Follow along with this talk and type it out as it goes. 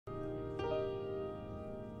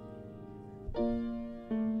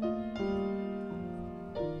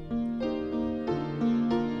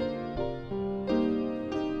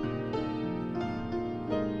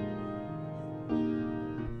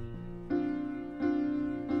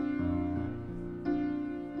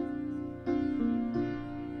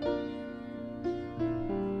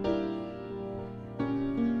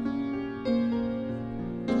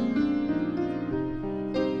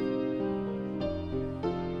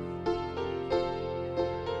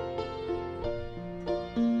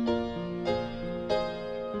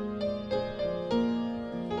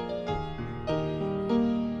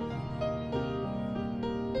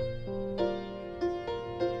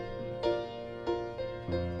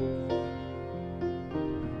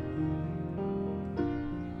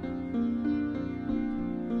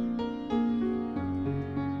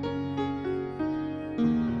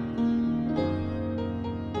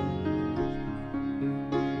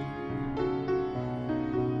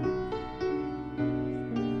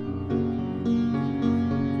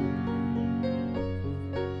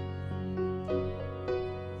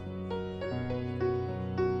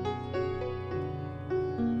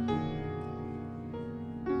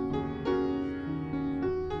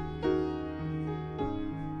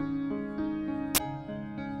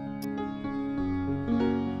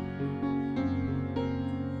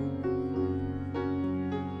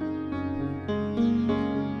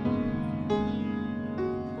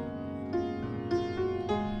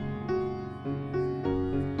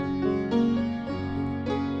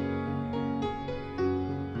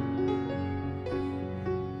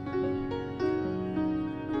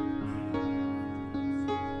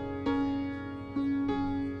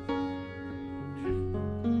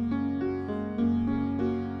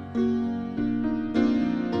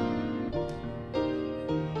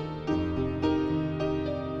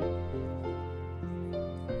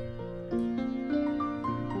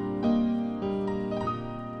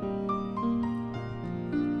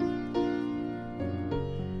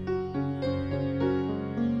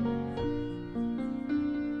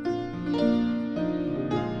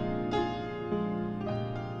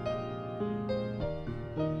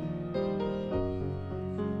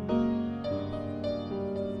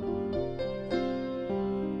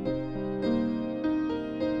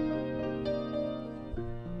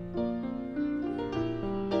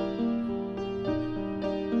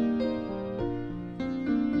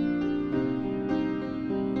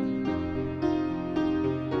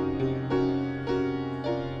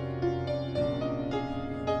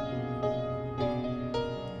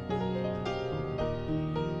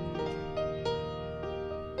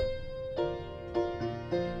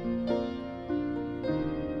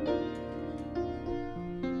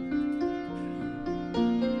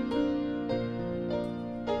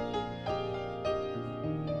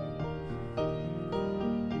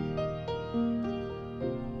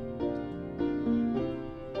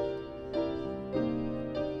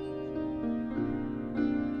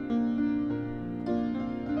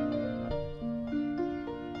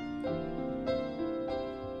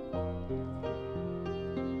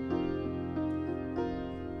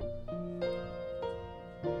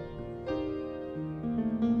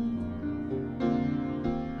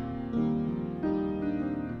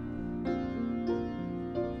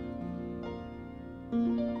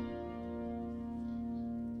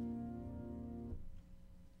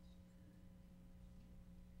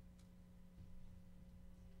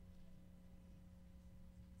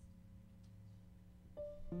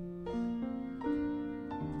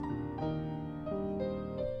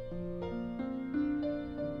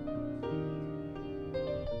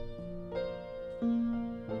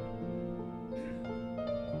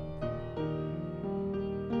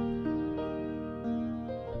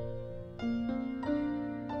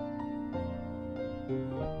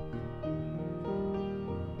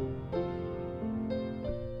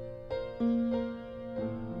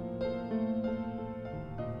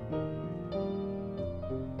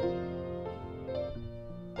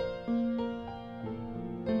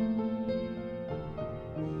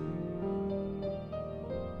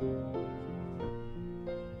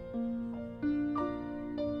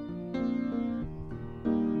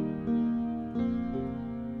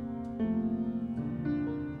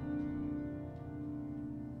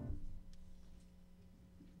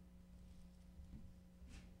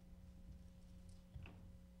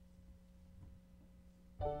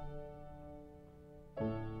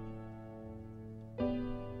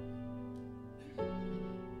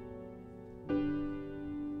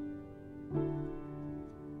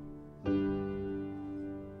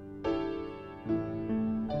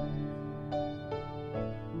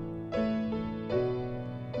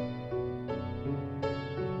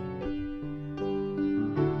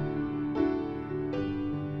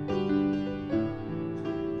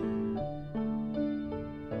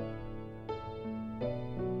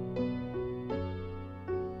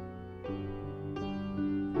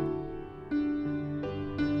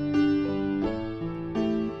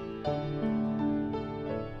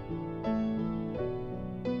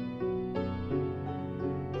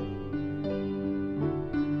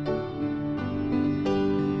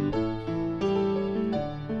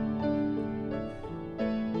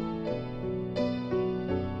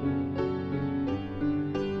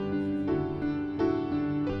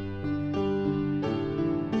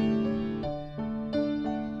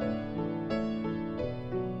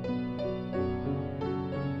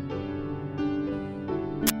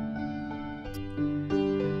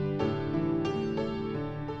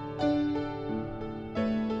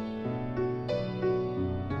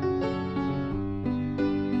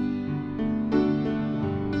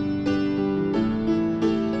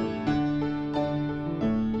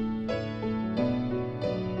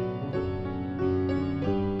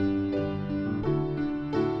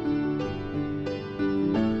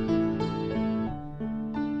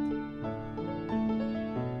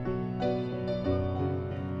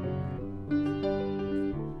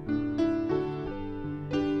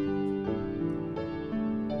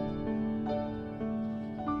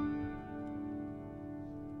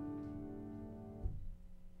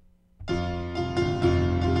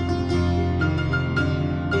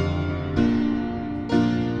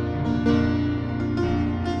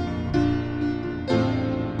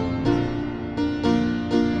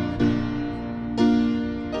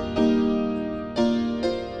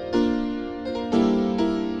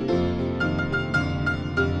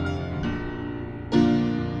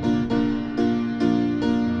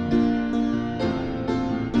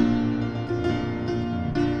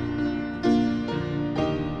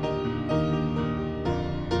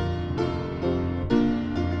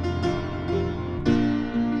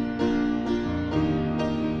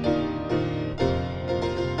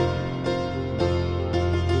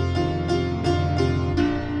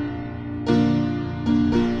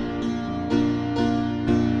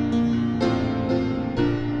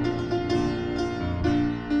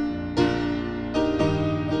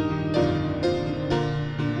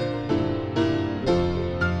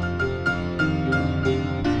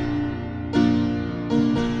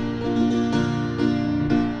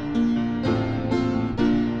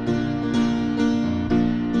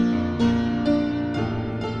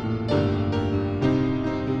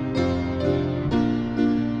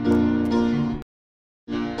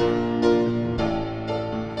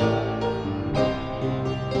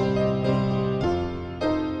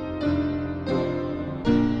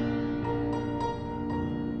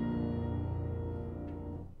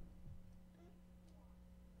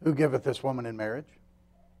Who giveth this woman in marriage?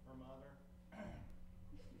 Her mother.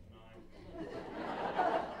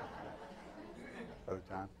 Other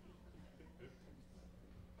time.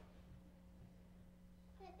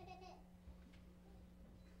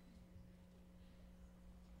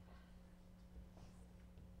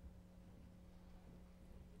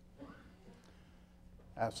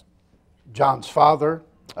 Ask John's father,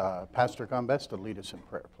 Pastor Combest, to lead us in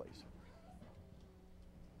prayer, please.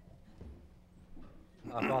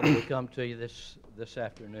 Father, we come to you this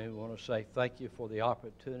afternoon. We want to say thank you for the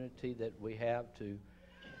opportunity that we have to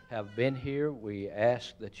have been here. We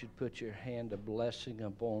ask that you'd put your hand of blessing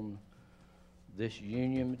upon this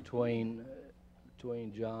union between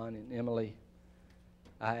John and Emily.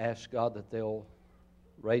 I ask, God, that they'll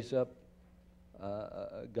raise up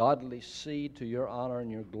a godly seed to your honor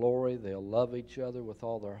and your glory. They'll love each other with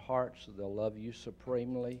all their hearts. They'll love you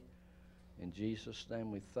supremely. In Jesus'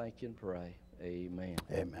 name we thank you and pray. Amen.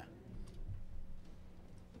 Amen.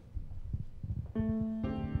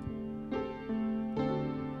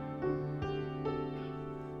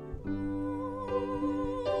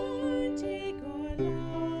 Take our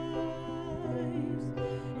lives.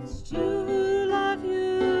 It's to love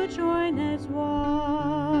you, join as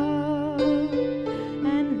one.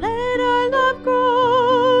 And let our love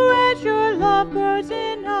grow as your love grows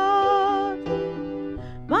in us.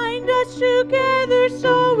 Bind us together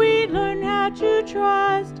so we learn how to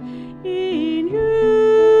trust in you.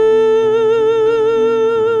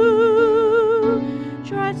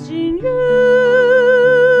 Trust in you.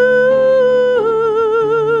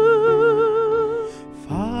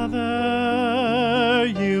 Father,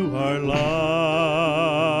 you are love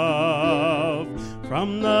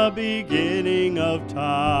from the beginning of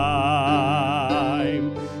time.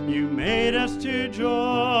 You made us to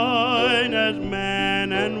join as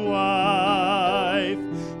man and wife,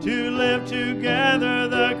 to live together,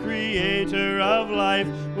 the creator of life.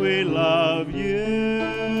 We love you.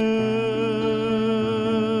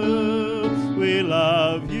 We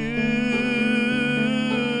love you.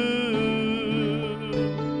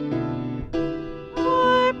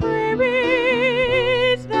 Our prayer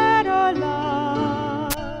is that our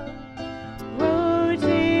love grows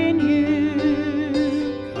in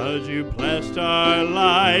you. 'Cause you blessed our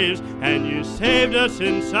lives and you saved us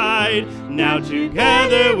inside. Now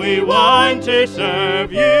together we want to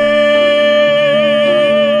serve you.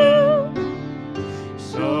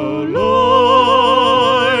 So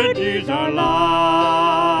Lord, use our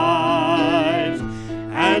lives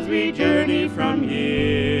as we journey from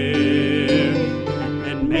here,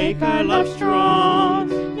 and make our love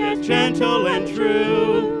strong, yet gentle and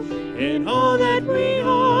true. In all that we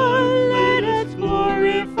are, let us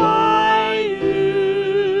glorify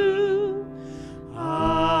you.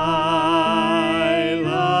 I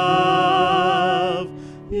love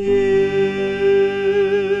you.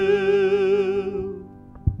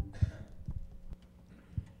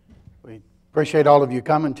 We appreciate all of you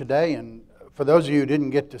coming today. And for those of you who didn't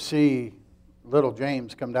get to see little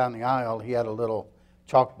James come down the aisle, he had a little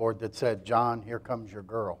chalkboard that said, "John, here comes your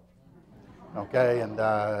girl." Okay, and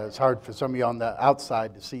it's hard for some of you on the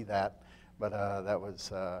outside to see that, but that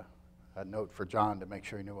was a note for John to make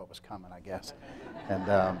sure he knew what was coming, I guess.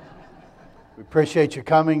 And we appreciate you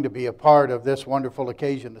coming to be a part of this wonderful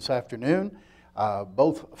occasion this afternoon.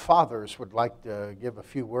 Both fathers would like to give a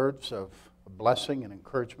few words of blessing and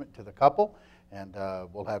encouragement to the couple, and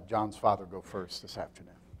we'll have John's father go first this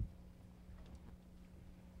afternoon.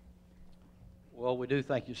 Well, we do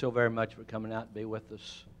thank you so very much for coming out to be with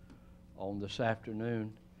us on this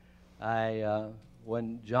afternoon.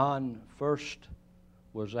 When John first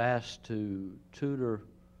was asked to tutor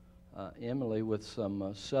Emily with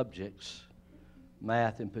some subjects,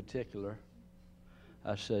 math in particular,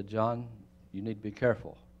 I said, "John, you need to be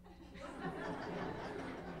careful."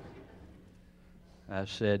 I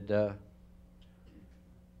said,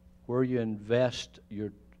 "Where you invest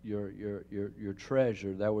your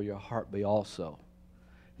treasure, there will your heart be also."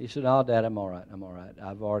 He said, "Oh, Dad, I'm all right. I'm all right.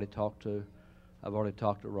 I've already talked to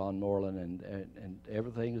Ron Moreland, and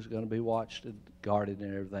everything is going to be watched and guarded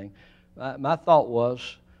and everything." My thought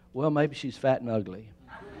was, well, maybe she's fat and ugly.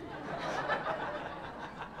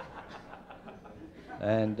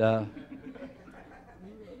 And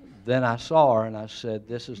then I saw her and I said,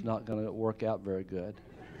 "This is not going to work out very good."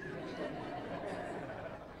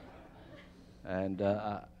 And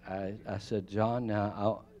I said, "John,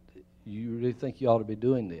 now you really think you ought to be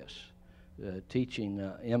doing this, teaching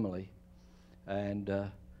Emily?"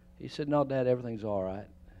 And he said, "No, Dad, everything's all right."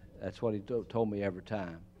 That's what he told me every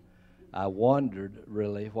time. I wondered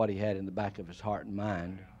really what he had in the back of his heart and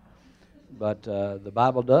mind. But the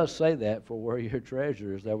Bible does say that, for where your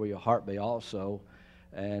treasure is, there will your heart be also.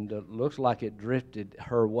 And it looks like it drifted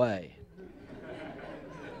her way.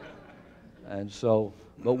 And so,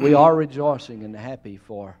 but we are rejoicing and happy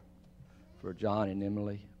for John and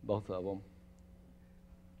Emily, both of them.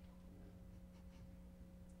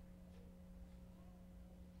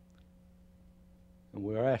 And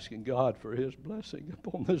we're asking God for His blessing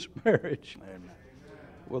upon this marriage. Amen.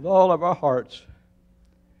 With all of our hearts.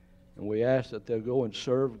 And we ask that they'll go and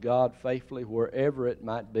serve God faithfully wherever it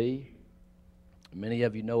might be. Many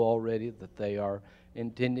of you know already that they are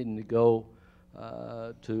intending to go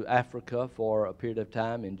to Africa for a period of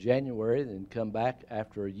time in January, then come back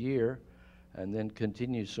after a year, and then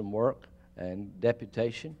continue some work and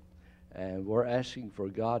deputation. And we're asking for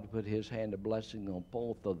God to put His hand of blessing on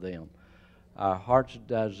both of them. Our heart's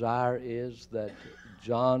desire is that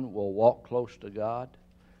John will walk close to God,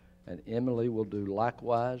 and Emily will do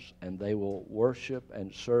likewise, and they will worship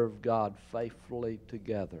and serve God faithfully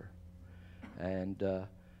together. And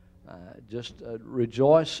just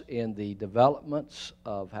rejoice in the developments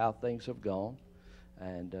of how things have gone.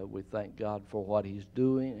 And we thank God for what He's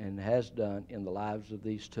doing and has done in the lives of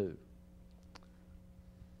these two.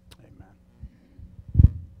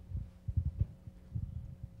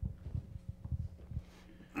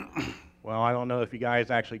 Amen. Well, I don't know if you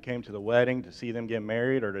guys actually came to the wedding to see them get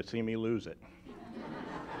married or to see me lose it.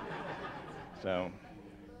 So,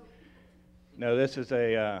 no, this is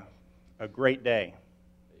a great day,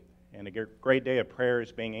 and a great day of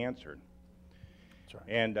prayers being answered. That's right.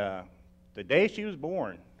 And the day she was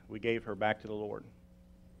born, we gave her back to the Lord.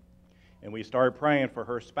 And we started praying for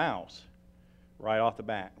her spouse right off the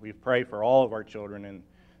bat. We've prayed for all of our children and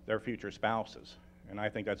their future spouses. And I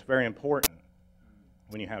think that's very important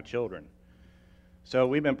when you have children. So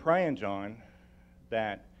we've been praying, John,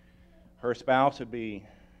 that her spouse would be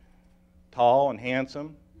tall and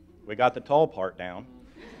handsome. We got the tall part down.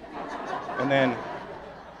 And then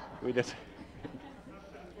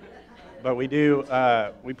but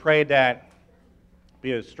we prayed that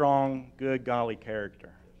be a strong, good, godly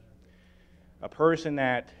character. A person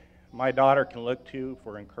that my daughter can look to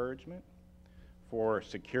for encouragement, for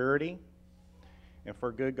security, and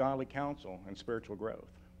for good, godly counsel and spiritual growth.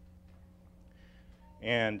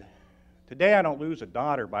 And today I don't lose a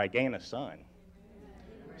daughter, but I gain a son.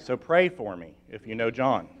 So pray for me if you know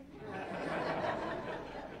John.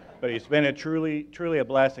 But he's been truly a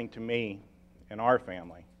blessing to me and our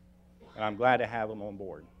family. And I'm glad to have him on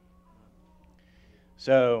board.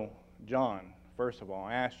 So, John, first of all,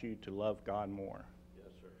 I ask you to love God more. Yes,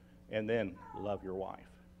 sir. And then love your wife.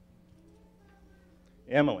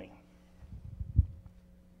 Emily,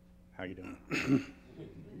 how you doing?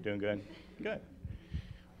 Doing good? Good.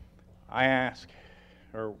 I ask,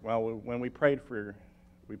 when we prayed for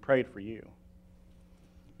you.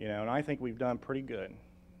 You know, and I think we've done pretty good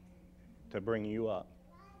to bring you up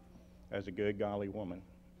as a good, godly woman.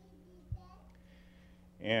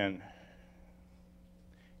 And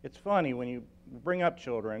it's funny, when you bring up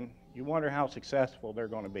children, you wonder how successful they're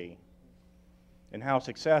going to be and how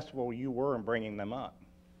successful you were in bringing them up.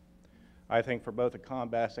 I think for both the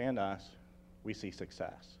Combest and us, we see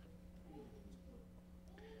success.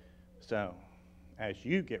 So, as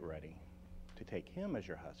you get ready to take him as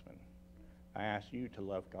your husband, I ask you to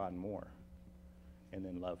love God more and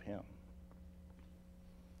then love him.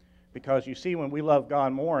 Because you see, when we love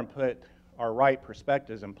God more and put our right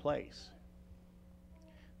perspectives in place,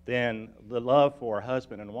 then the love for a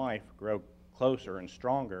husband and wife grow closer and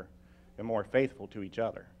stronger and more faithful to each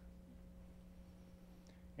other.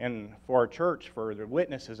 And for our church, for the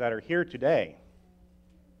witnesses that are here today,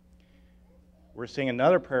 we're seeing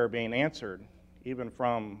another prayer being answered, even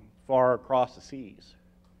from far across the seas.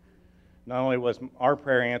 Not only was our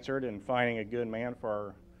prayer answered in finding a good man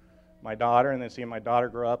for my daughter and then seeing my daughter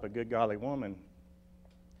grow up a good, godly woman,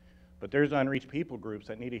 but there's unreached people groups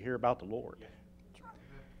that need to hear about the Lord.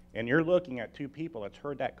 And you're looking at two people that's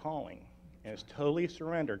heard that calling and is totally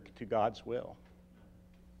surrendered to God's will.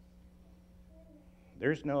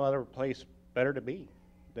 There's no other place better to be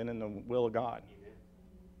than in the will of God.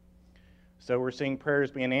 So we're seeing prayers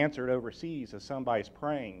being answered overseas as somebody's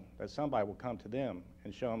praying that somebody will come to them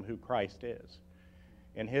and show them who Christ is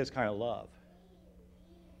and his kind of love.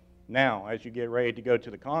 Now, as you get ready to go to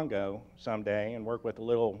the Congo someday and work with the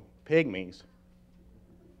little pygmies,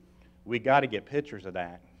 we got to get pictures of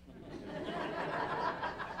that.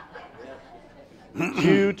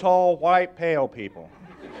 Two tall, white, pale people.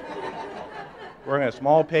 We're going to have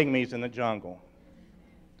small pygmies in the jungle,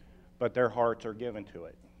 but their hearts are given to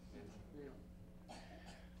it.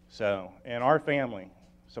 So, and our family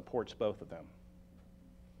supports both of them.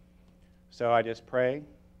 So I just pray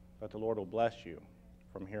that the Lord will bless you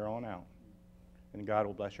from here on out. And God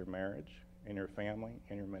will bless your marriage and your family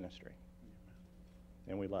and your ministry.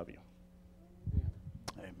 And we love you.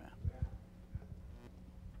 Amen.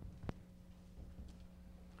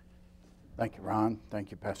 Thank you, Ron.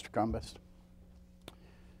 Thank you, Pastor Combest.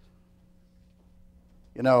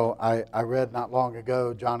 You know, I read not long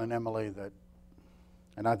ago, John and Emily, that,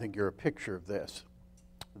 and I think you're a picture of this,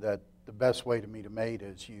 that the best way to meet a mate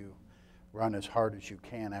is you run as hard as you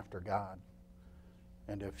can after God.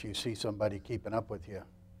 And if you see somebody keeping up with you,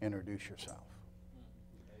 introduce yourself.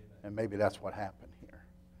 And maybe that's what happened here.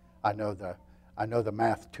 I know the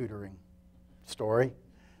math tutoring story.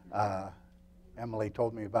 Emily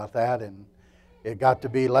told me about that, and it got to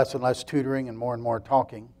be less and less tutoring and more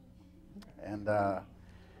talking.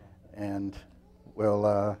 And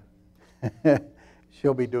we'll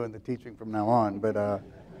she'll be doing the teaching from now on. But I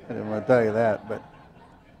didn't want to tell you that. But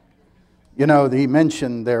you know, he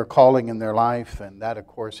mentioned their calling in their life, and that, of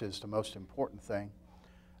course, is the most important thing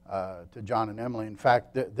to John and Emily. In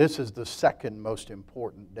fact, this is the second most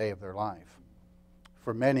important day of their life.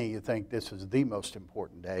 For many, you think this is the most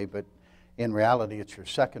important day, but in reality, it's your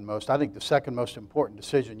second most. I think the second most important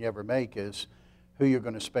decision you ever make is who you're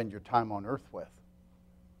going to spend your time on earth with.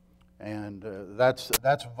 And that's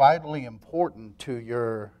vitally important to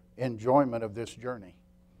your enjoyment of this journey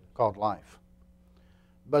called life.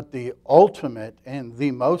 But the ultimate and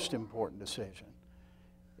the most important decision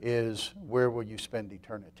is, where will you spend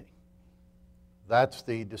eternity? That's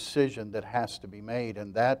the decision that has to be made,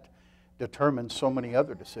 and that determines so many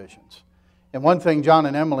other decisions. And one thing John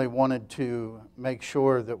and Emily wanted to make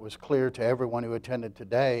sure that was clear to everyone who attended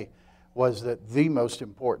today was that the most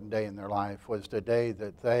important day in their life was the day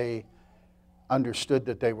that they understood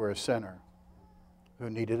that they were a sinner who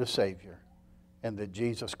needed a Savior, and that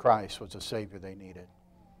Jesus Christ was the Savior they needed.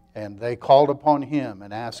 And they called upon Him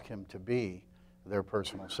and asked Him to be their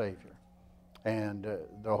personal Savior. And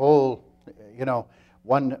the whole, you know,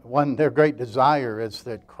 their great desire is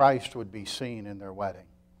that Christ would be seen in their wedding.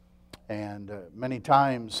 And many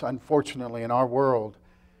times, unfortunately, in our world,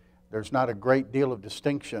 there's not a great deal of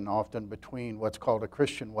distinction often between what's called a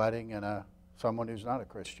Christian wedding and someone who's not a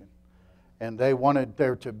Christian. And they wanted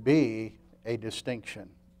there to be a distinction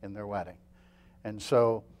in their wedding. And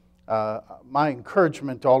so my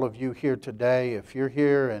encouragement to all of you here today, if you're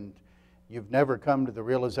here and you've never come to the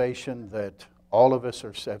realization that all of us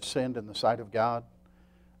have sinned in the sight of God,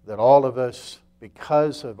 that all of us,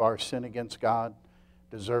 because of our sin against God,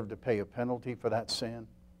 deserve to pay a penalty for that sin.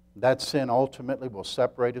 That sin ultimately will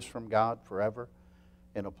separate us from God forever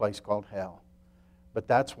in a place called hell. But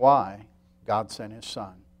that's why God sent His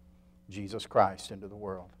Son, Jesus Christ, into the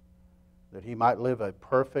world, that He might live a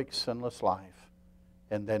perfect, sinless life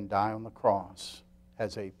and then die on the cross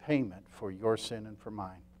as a payment for your sin and for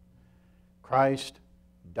mine. Christ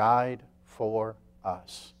died for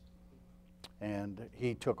us, and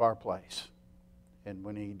He took our place. And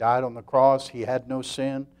when He died on the cross, He had no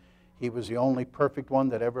sin. He was the only perfect one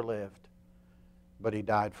that ever lived. But He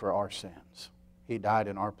died for our sins. He died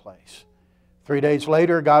in our place. 3 days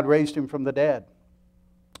later, God raised Him from the dead.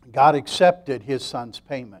 God accepted His Son's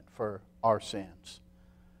payment for our sins.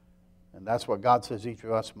 And that's what God says each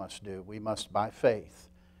of us must do. We must, by faith,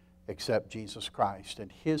 accept Jesus Christ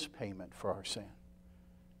and His payment for our sin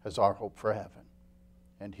as our hope for heaven.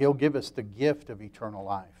 And He'll give us the gift of eternal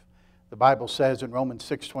life. The Bible says in Romans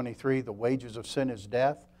 6:23, the wages of sin is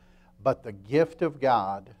death, but the gift of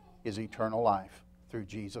God is eternal life through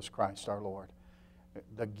Jesus Christ our Lord.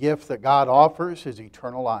 The gift that God offers is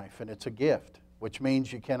eternal life, and it's a gift, which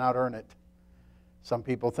means you cannot earn it. Some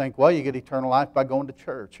people think, well, you get eternal life by going to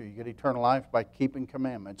church, or you get eternal life by keeping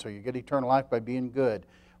commandments, or you get eternal life by being good.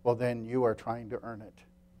 Well, then you are trying to earn it,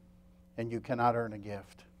 and you cannot earn a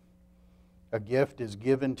gift. A gift is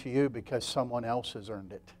given to you because someone else has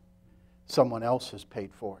earned it. Someone else has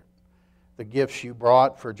paid for it. The gifts you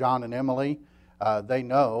brought for John and Emily, they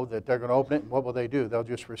know that they're going to open it, and what will they do? They'll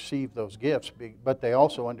just receive those gifts, but they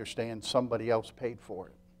also understand somebody else paid for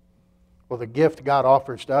it. Well, the gift God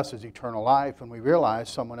offers to us is eternal life, and we realize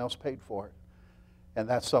someone else paid for it. And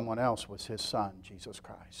that someone else was His Son, Jesus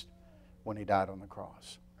Christ, when He died on the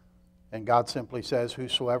cross. And God simply says,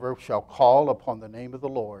 whosoever shall call upon the name of the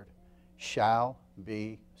Lord shall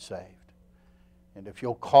be saved. And if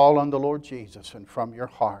you'll call on the Lord Jesus and from your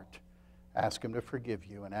heart ask Him to forgive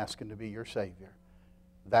you and ask Him to be your Savior,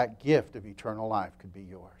 that gift of eternal life could be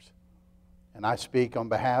yours. And I speak on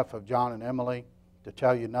behalf of John and Emily to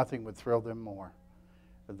tell you nothing would thrill them more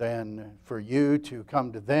than for you to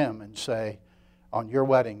come to them and say, on your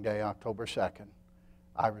wedding day, October 2nd,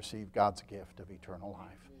 I received God's gift of eternal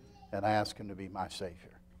life. and I ask him to be my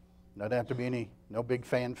Savior. Doesn't have to be no big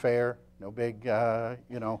fanfare, no big,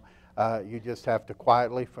 you just have to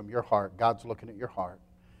quietly from your heart, God's looking at your heart,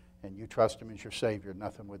 and you trust him as your Savior.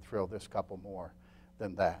 Nothing would thrill this couple more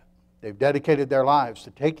than that. They've dedicated their lives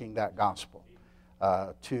to taking that gospel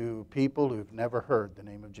to people who've never heard the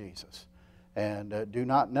name of Jesus and do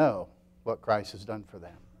not know what Christ has done for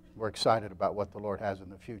them. We're excited about what the Lord has in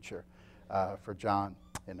the future for John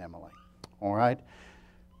and Emily. All right?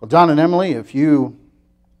 Well, John and Emily, if you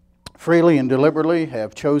freely and deliberately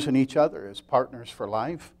have chosen each other as partners for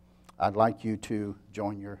life, I'd like you to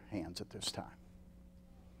join your hands at this time.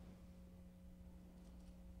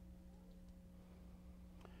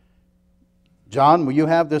 John, will you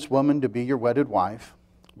have this woman to be your wedded wife?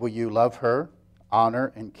 Will you love her,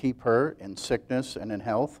 honor and keep her in sickness and in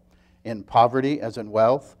health, in poverty as in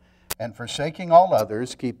wealth, and forsaking all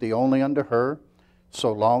others, keep thee only unto her,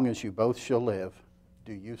 so long as you both shall live?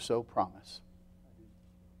 Do you so promise?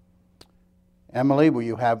 Emily, will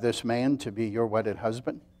you have this man to be your wedded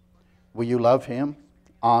husband? Will you love him,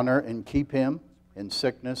 honor and keep him in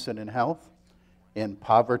sickness and in health, in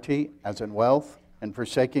poverty as in wealth, and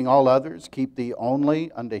forsaking all others, keep thee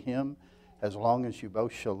only unto him as long as you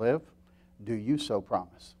both shall live? Do you so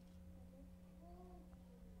promise?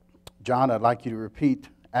 John, I'd like you to repeat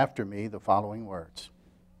after me the following words.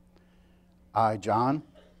 I, John,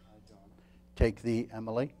 take thee,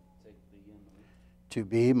 Emily, to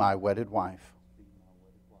be my wedded wife,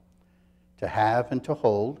 to have and to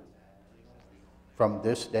hold from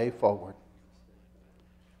this day forward,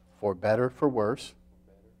 for better, for worse,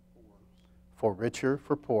 for richer,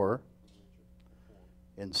 for poorer,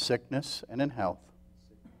 in sickness and in health,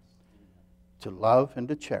 to love and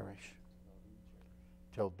to cherish,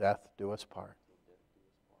 till death do us part.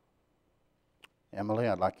 Emily,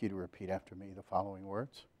 I'd like you to repeat after me the following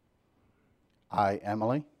words. I,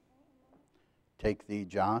 Emily, take thee,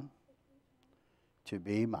 John, to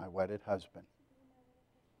be my wedded husband,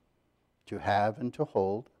 to have and to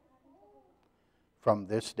hold from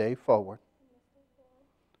this day forward,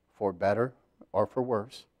 for better or for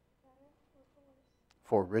worse,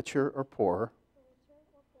 for richer or poorer,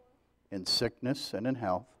 in sickness and in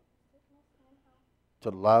health, to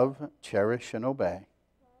love, cherish, and obey,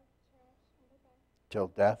 till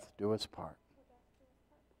death do us part.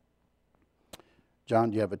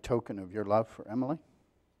 John, do you have a token of your love for Emily?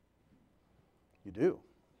 You do.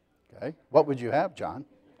 Okay. What would you have, John?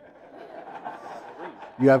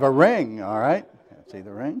 You have a ring, all right. See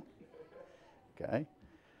the ring? Okay.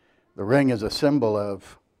 The ring is a symbol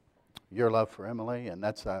of your love for Emily, and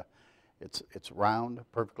it's round,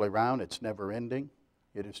 perfectly round. It's never ending.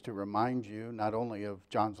 It is to remind you not only of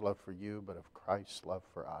John's love for you, but of Christ's love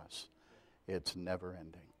for us. It's never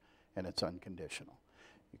ending, and it's unconditional.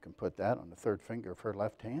 You can put that on the third finger of her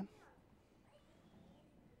left hand.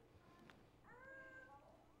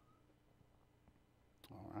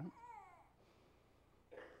 All right.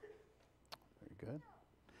 Very good.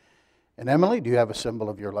 And Emily, do you have a symbol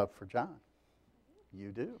of your love for John?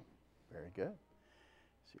 You do. Very good.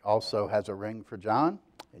 She also has a ring for John,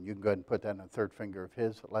 and you can go ahead and put that on the third finger of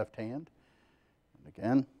his left hand. And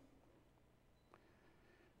again,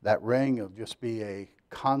 that ring will just be a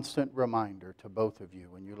constant reminder to both of you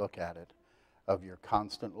when you look at it of your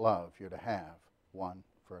constant love you're to have one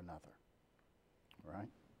for another. All right?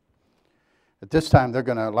 At this time, they're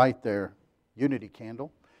going to light their unity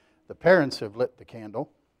candle. The parents have lit the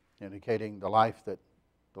candle, indicating the life that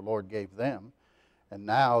the Lord gave them. And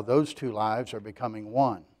now those two lives are becoming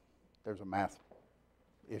one. There's a math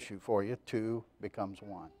issue for you. 2 becomes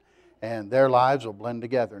 1. And their lives will blend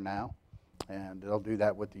together now. And they'll do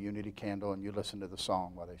that with the unity candle, and you listen to the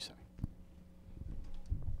song while they sing.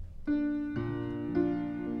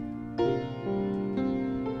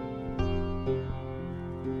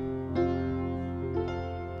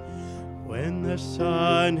 When the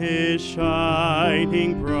sun is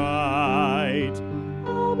shining bright,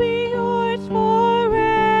 I'll be yours forever.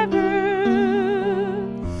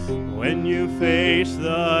 when you face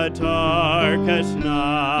the darkest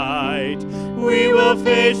night, we will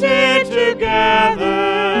face it together.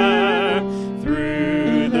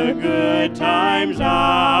 Through the good times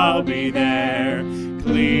I'll be there,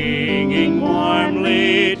 clinging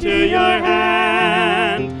warmly to your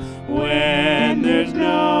hand. When there's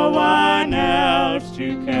no one else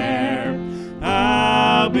to care,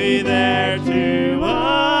 I'll be there to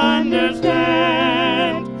understand.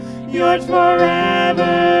 Yours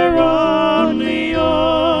forever, only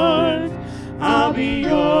yours. I'll be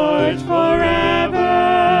yours forever.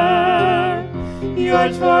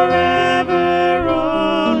 Yours forever,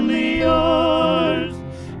 only yours.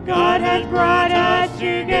 God has brought us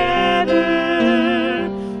together.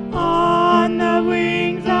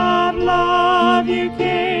 you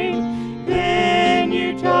came. Then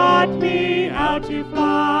you taught me how to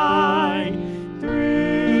fly.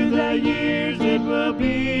 Through the years it will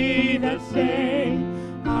be the same.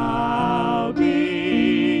 I'll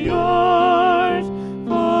be yours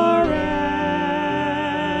forever.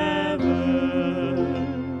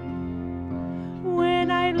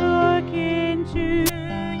 When I look into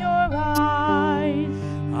your eyes,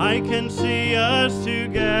 I can see us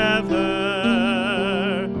together.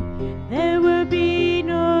 there will be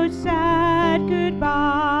no sad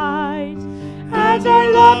goodbyes. As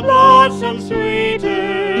our love blossoms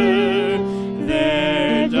sweeter,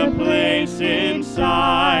 there's a place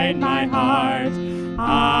inside my heart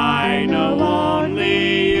I know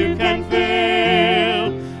only you can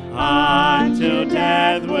fill. Until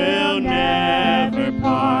death will never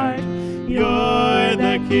part, you're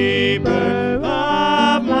the keeper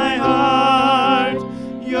of my heart.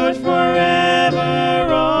 Yours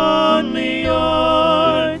forever, only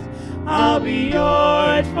yours. I'll be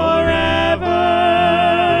yours forever.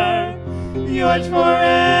 Yours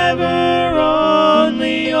forever,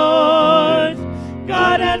 only yours.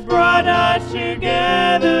 God has brought us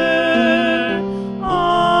together.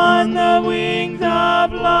 On the wings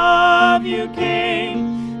of love you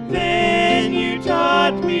came. Then you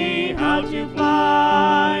taught me how to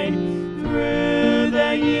fly. Through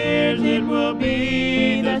the years it will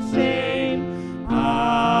be the same.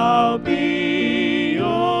 I'll be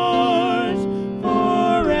yours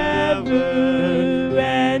forever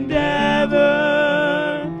and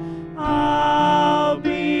ever. I'll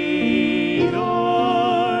be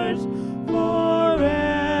yours forever.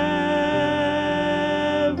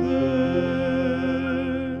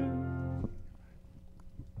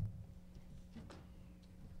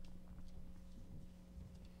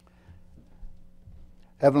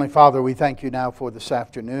 Heavenly Father, we thank you now for this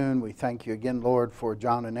afternoon. We thank you again, Lord, for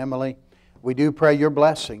John and Emily. We do pray your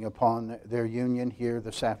blessing upon their union here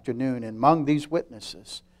this afternoon. And among these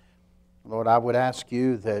witnesses, Lord, I would ask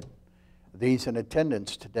you that these in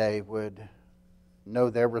attendance today would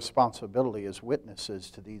know their responsibility as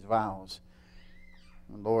witnesses to these vows.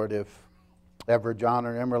 And Lord, if ever John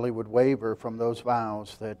or Emily would waver from those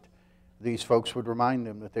vows, that these folks would remind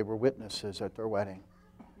them that they were witnesses at their wedding.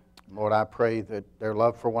 Lord, I pray that their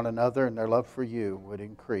love for one another and their love for you would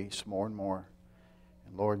increase more and more.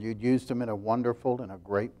 And Lord, you'd use them in a wonderful and a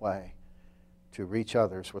great way to reach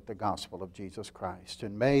others with the gospel of Jesus Christ.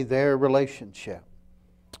 And may their relationship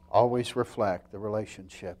always reflect the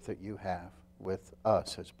relationship that you have with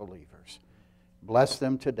us as believers. Bless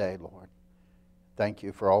them today, Lord. Thank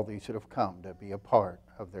you for all these that have come to be a part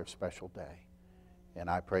of their special day. And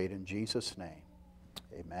I pray it in Jesus' name.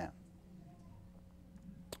 Amen.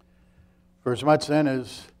 For as much then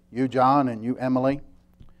as you, John, and you, Emily,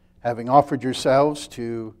 having offered yourselves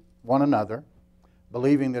to one another,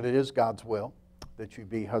 believing that it is God's will that you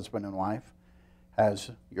be husband and wife, as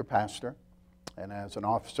your pastor and as an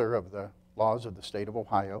officer of the laws of the state of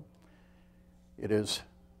Ohio, it is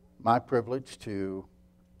my privilege to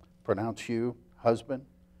pronounce you husband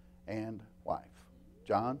and wife.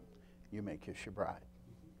 John, you may kiss your bride.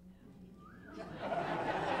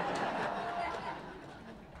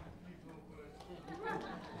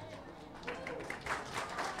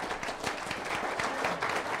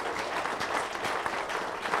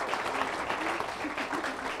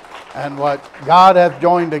 And what God hath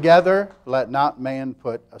joined together, let not man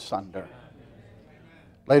put asunder.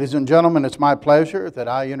 Ladies and gentlemen, it's my pleasure that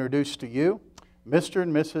I introduce to you Mr.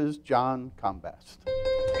 and Mrs. John Combest.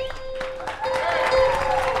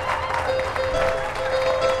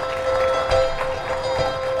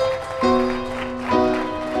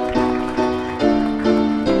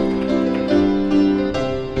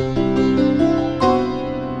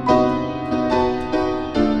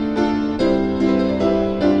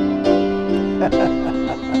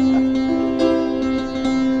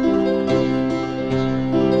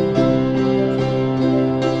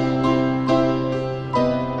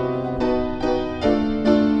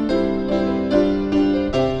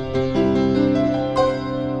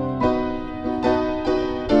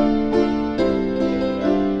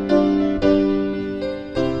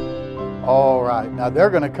 Now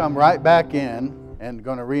they're going to come right back in and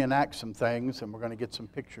going to reenact some things, and we're going to get some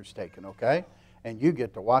pictures taken, okay? And you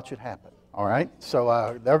get to watch it happen, all right?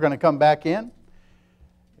 So they're going to come back in,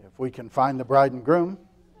 if we can find the bride and groom,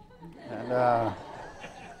 and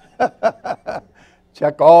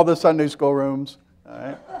check all the Sunday school rooms, all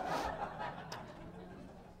right?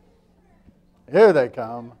 Here they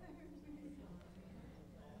come.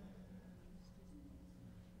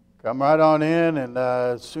 Come right on in and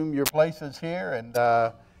assume your places here. And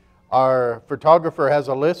Our photographer has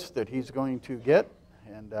a list that he's going to get,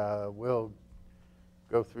 and we'll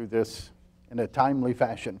go through this in a timely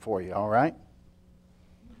fashion for you, all right?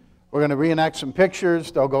 We're going to reenact some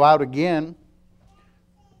pictures. They'll go out again.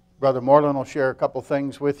 Brother Moreland will share a couple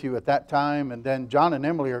things with you at that time, and then John and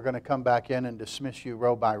Emily are going to come back in and dismiss you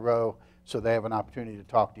row by row so they have an opportunity to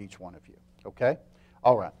talk to each one of you. Okay?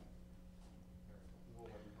 All right.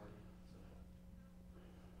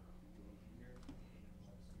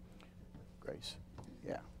 Grace.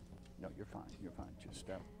 Yeah. No, you're fine. You're fine. Just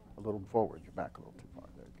step a little forward. You're back a little too far.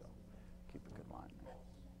 There you go. Keep a good line there.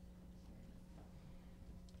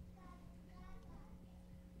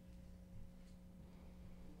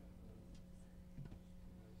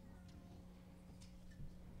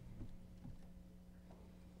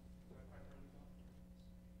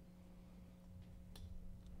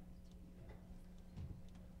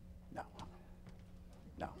 No.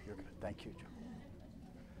 No, you're good. Thank you, John.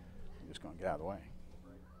 I'm just going to get out of the way.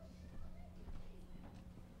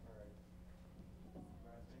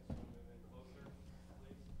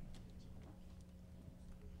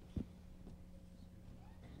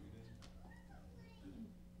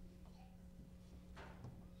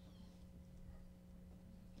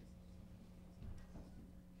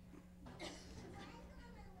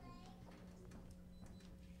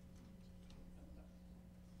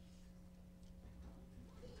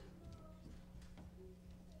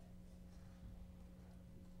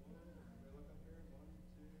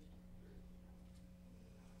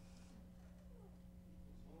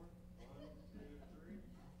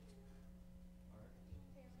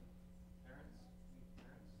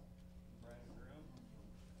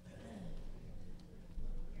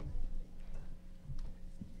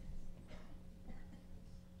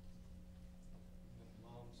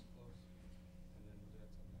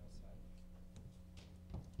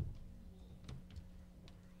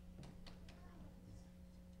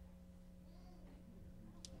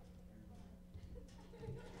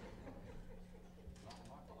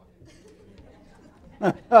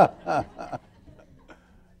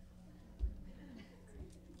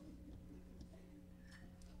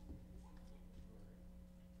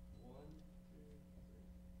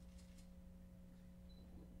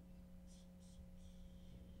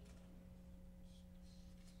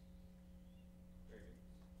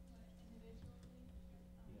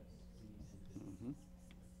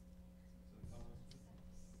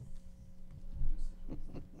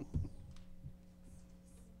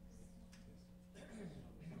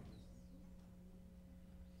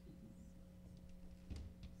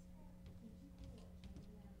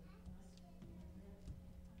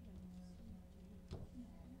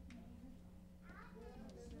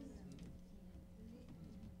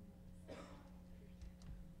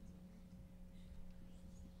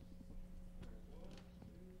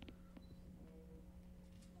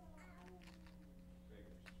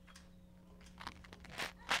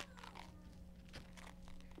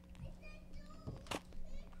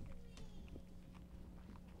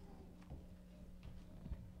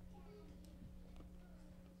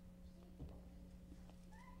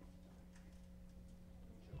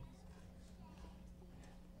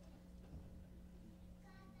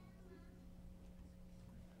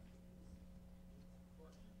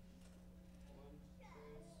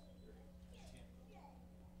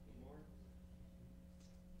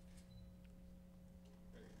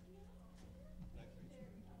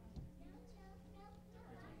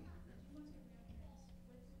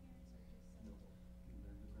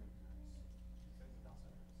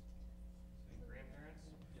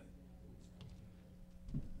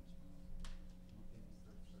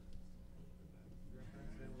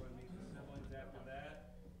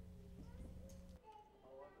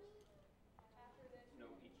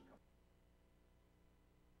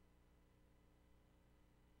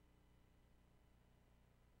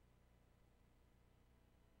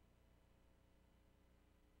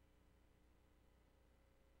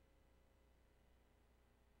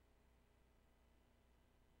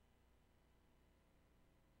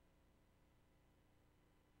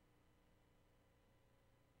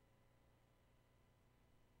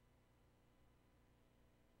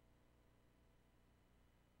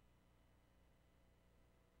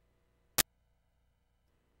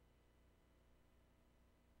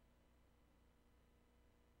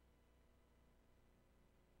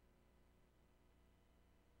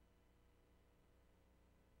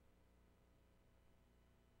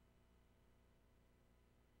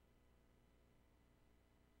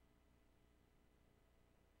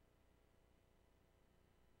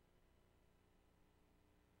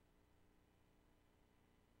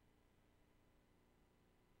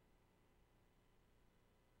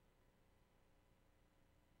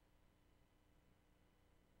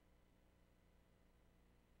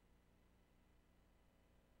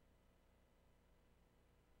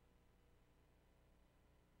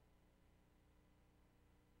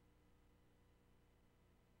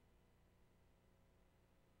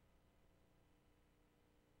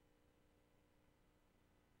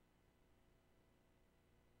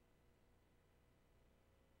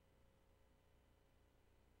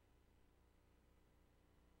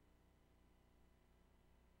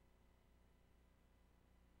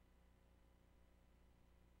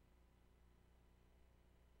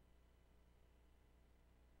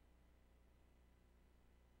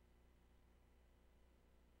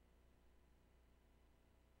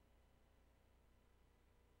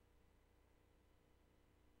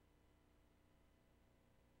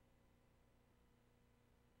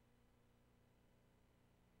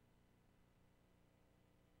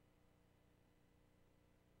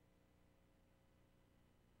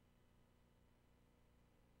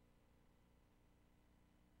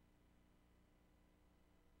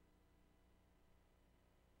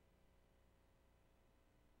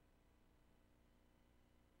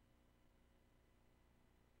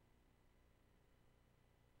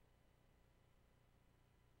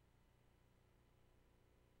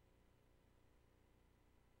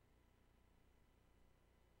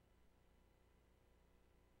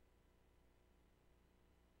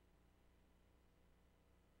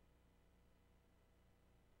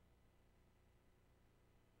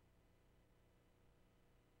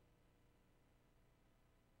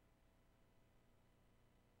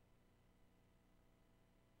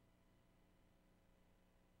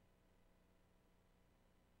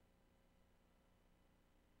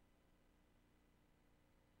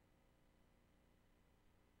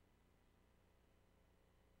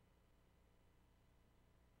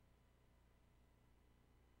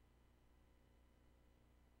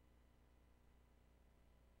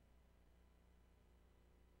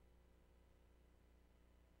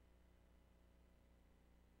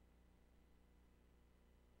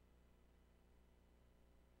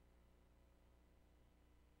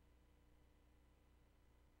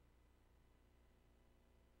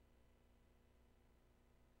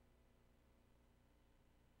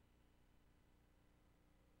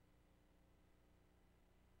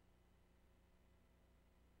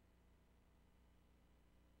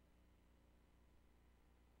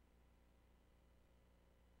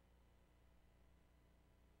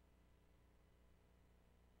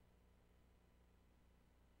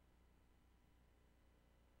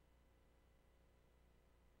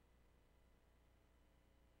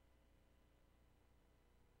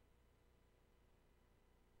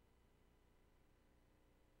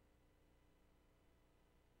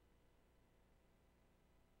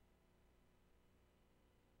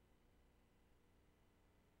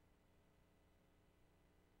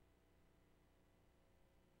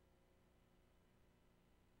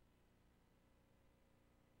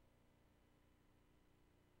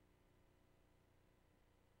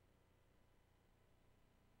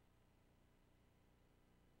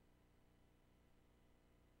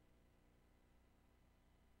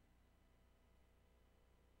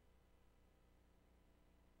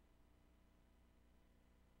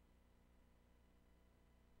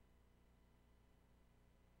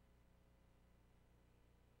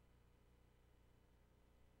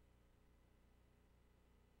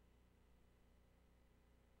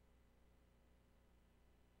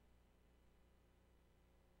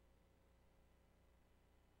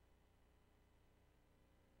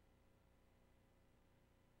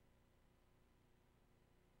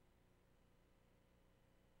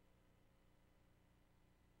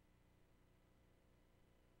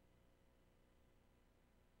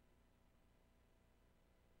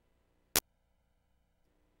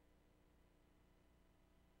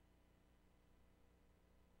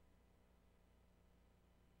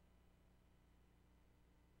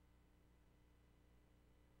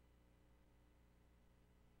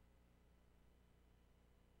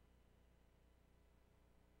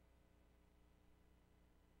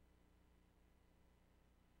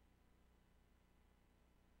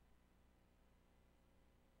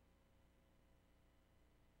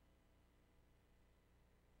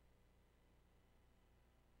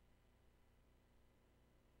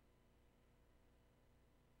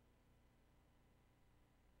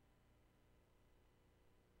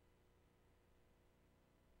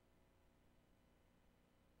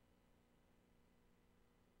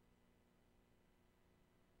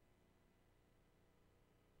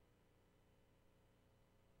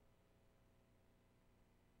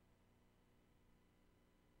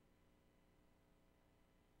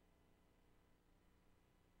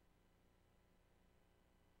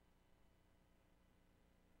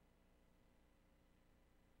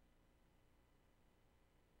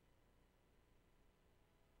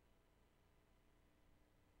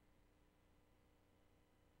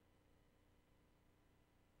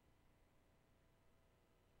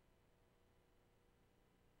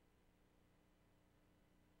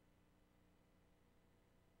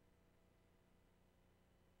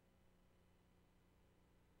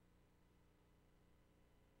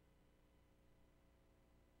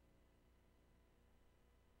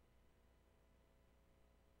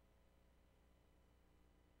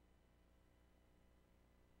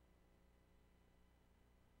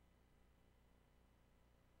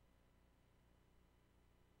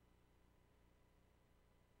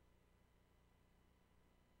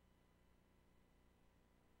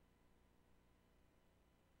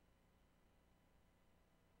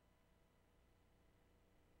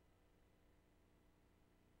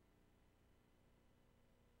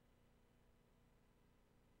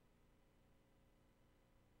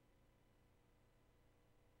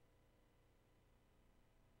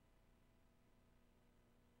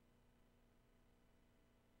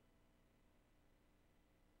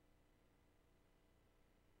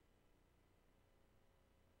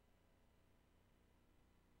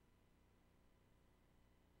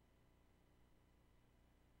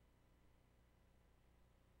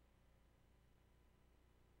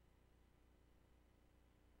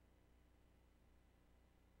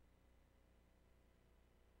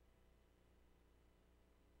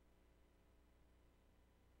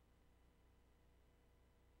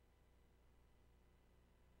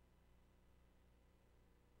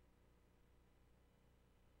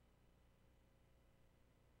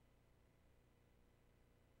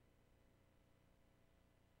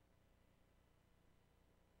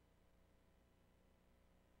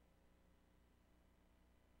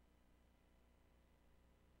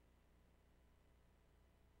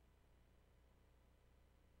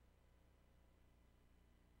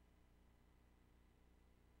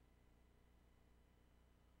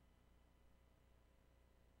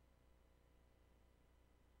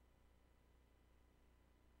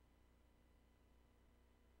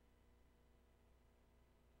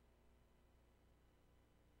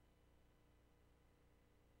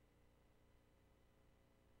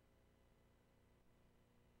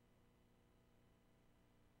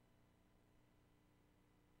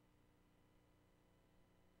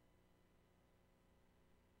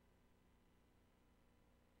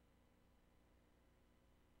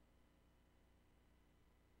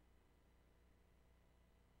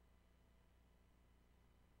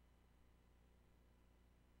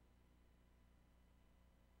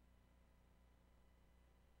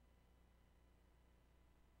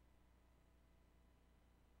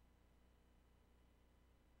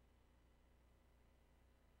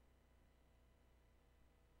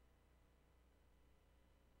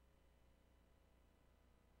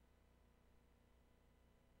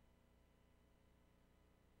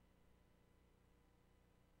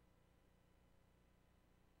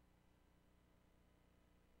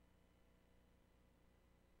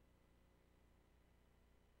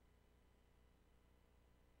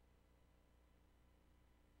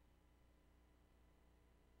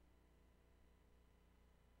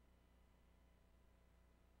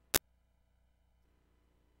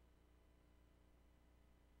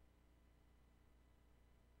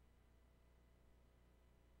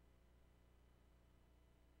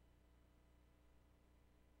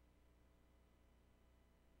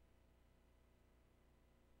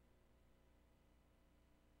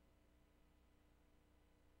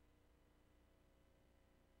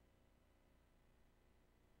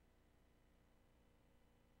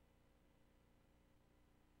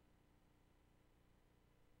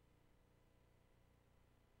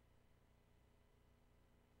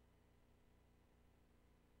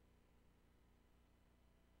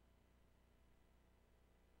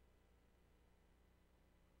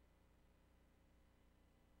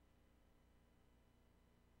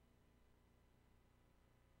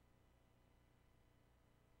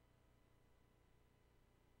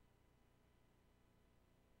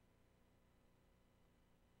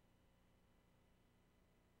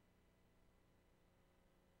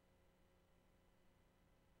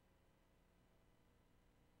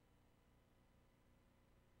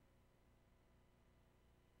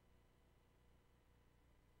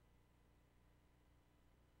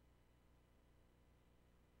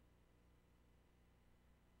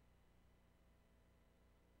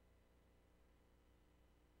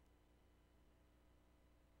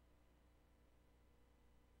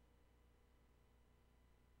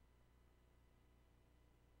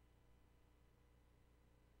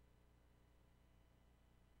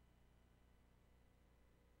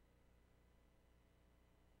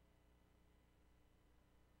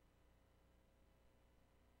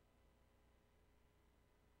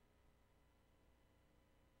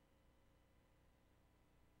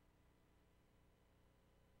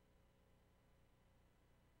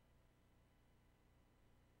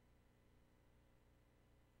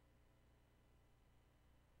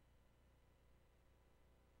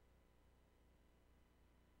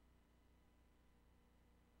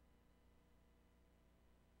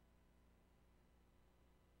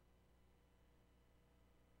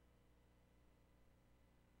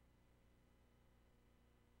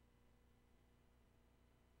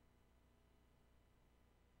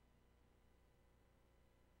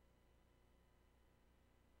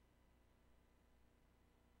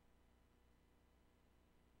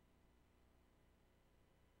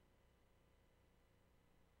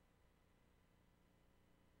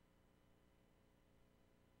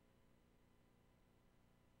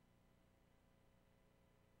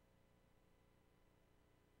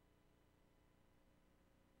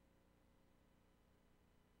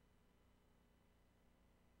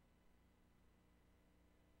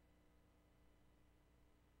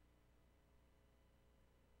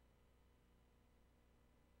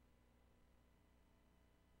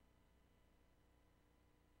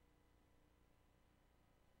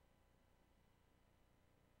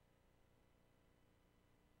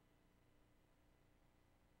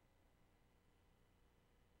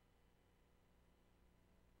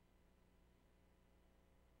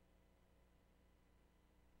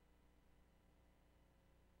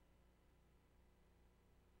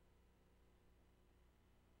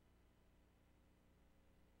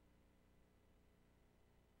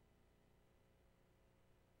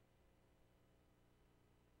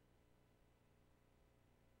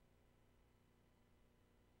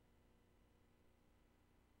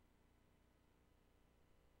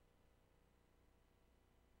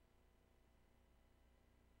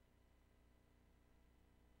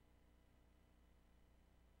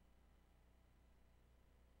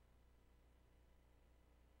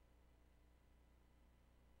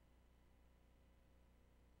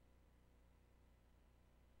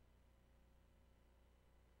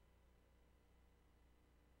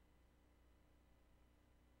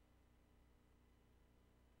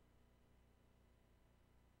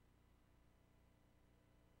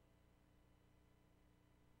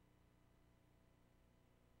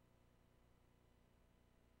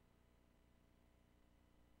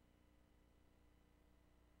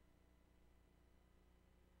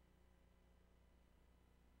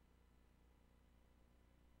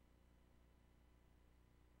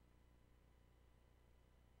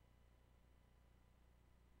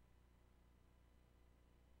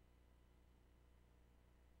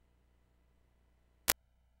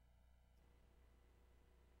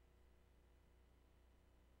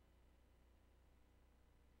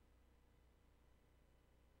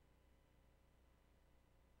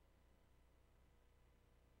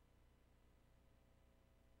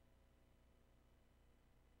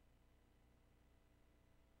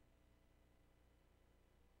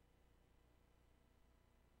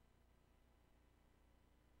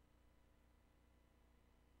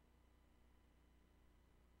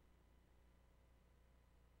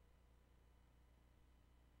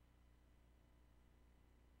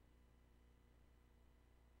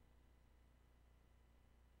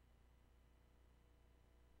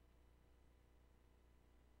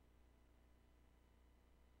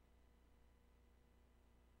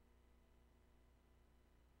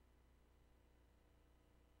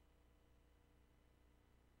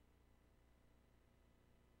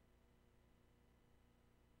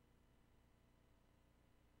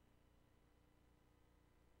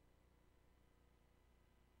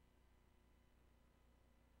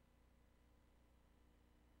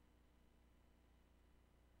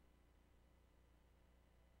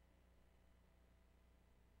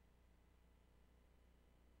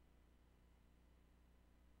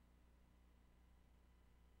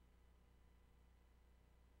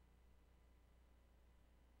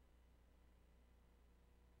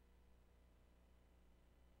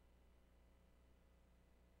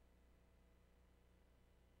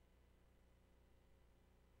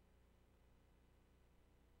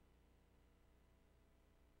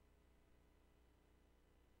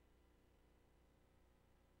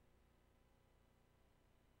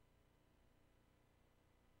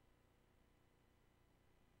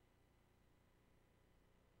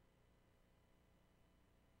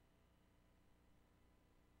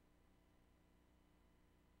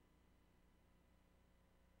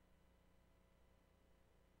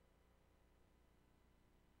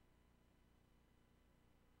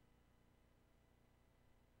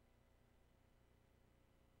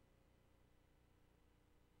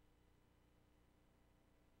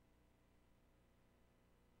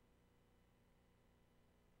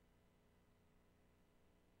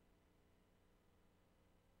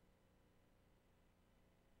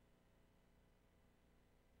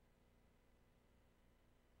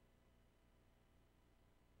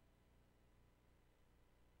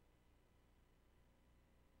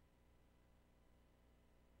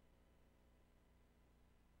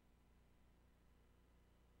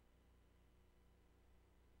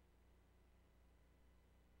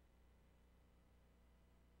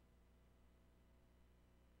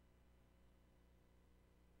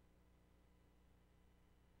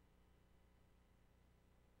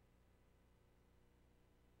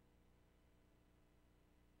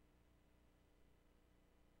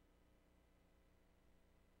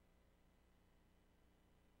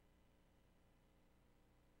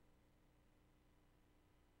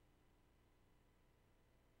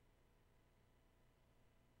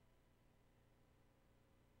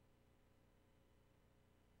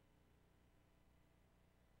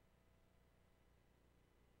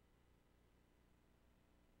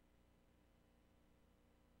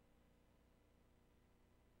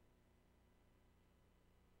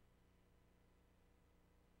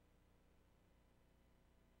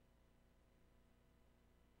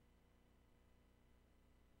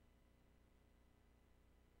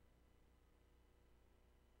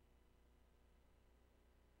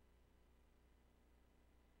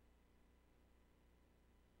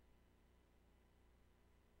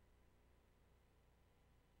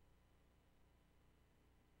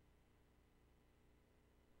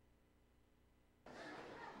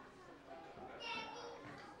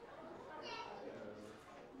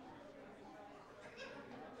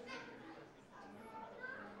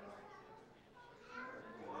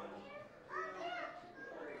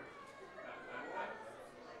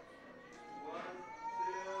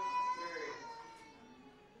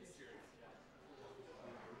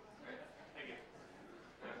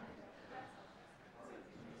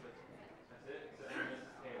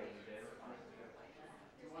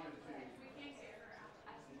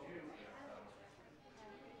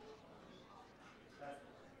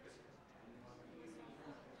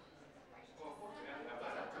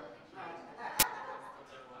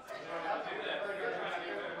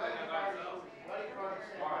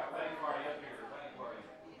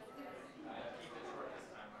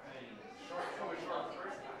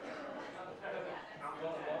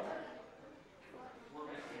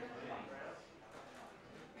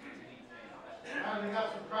 Now they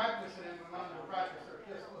got some practicing and we wanted to practice their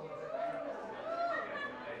kiss a little bit.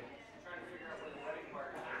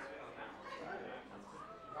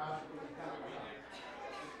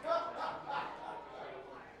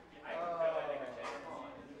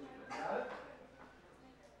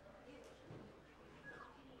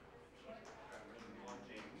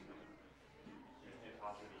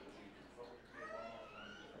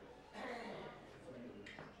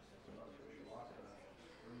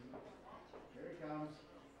 Here he comes.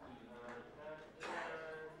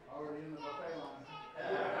 Already in the buffet line.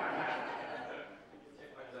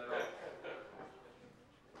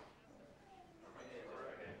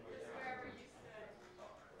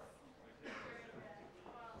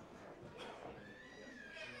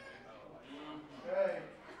 Okay,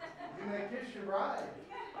 you may kiss your bride.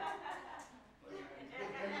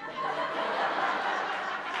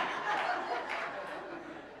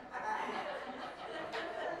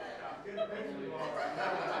 Get a picture of you all right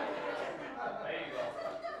now. There you go.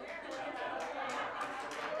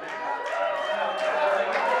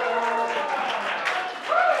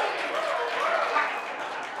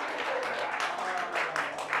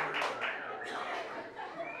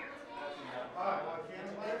 All right, well, can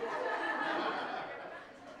I play?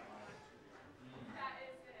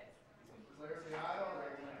 Clear the aisle,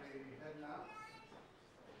 they're going to be heading out.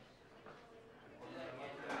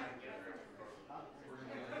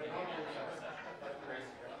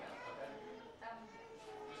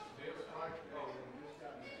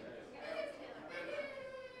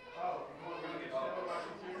 Oh, you want to get settled like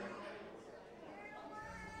it's here?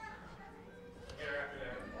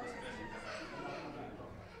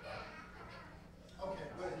 Okay,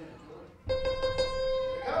 go ahead. Here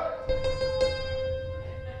we go.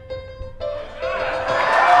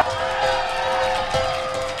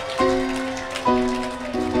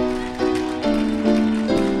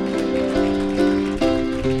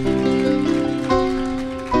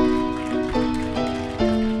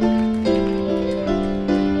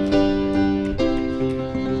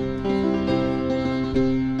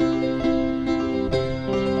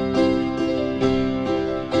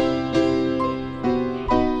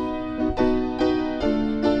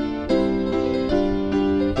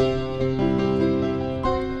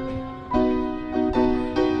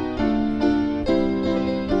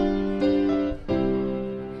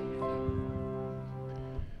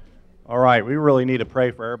 All right, we really need to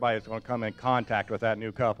pray for everybody that's going to come in contact with that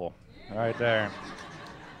new couple right there.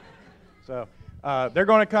 So they're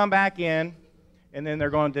going to come back in, and then they're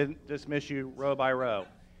going to dismiss you row by row.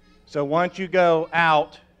 So once you go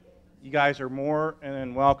out, you guys are more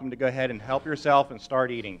than welcome to go ahead and help yourself and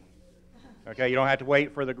start eating. Okay, you don't have to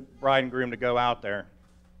wait for the bride and groom to go out there.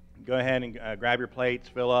 Go ahead and grab your plates,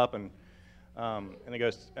 fill up, and then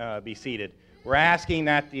go be seated. We're asking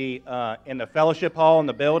that in the fellowship hall in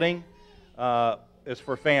the building is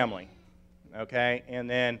for family, okay? And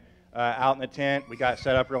then out in the tent, we got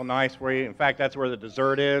set up real nice for you. In fact, that's where the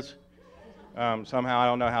dessert is. Somehow, I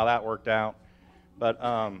don't know how that worked out. But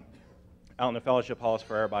out in the fellowship hall is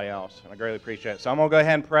for everybody else. And I greatly appreciate it. So I'm going to go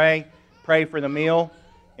ahead and pray for the meal,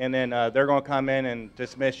 and then they're going to come in and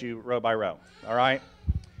dismiss you row by row, all right?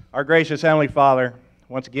 Our gracious Heavenly Father,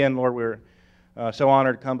 once again, Lord, we're so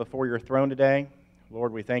honored to come before your throne today.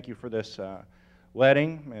 Lord, we thank you for this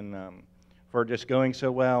wedding and for just going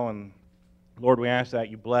so well. And Lord, we ask that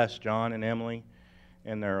you bless John and Emily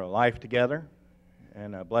and their life together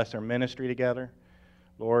and bless their ministry together.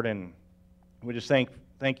 Lord, and we just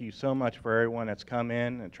thank you so much for everyone that's come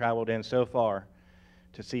in and traveled in so far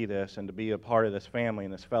to see this and to be a part of this family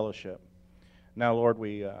and this fellowship. Now, Lord,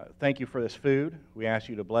 we thank you for this food. We ask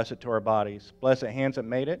you to bless it to our bodies. Bless the hands that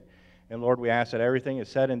made it. And Lord, we ask that everything is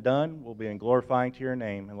said and done will be in glorifying to your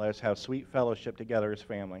name, and let us have sweet fellowship together as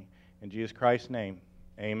family. In Jesus Christ's name,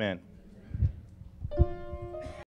 amen.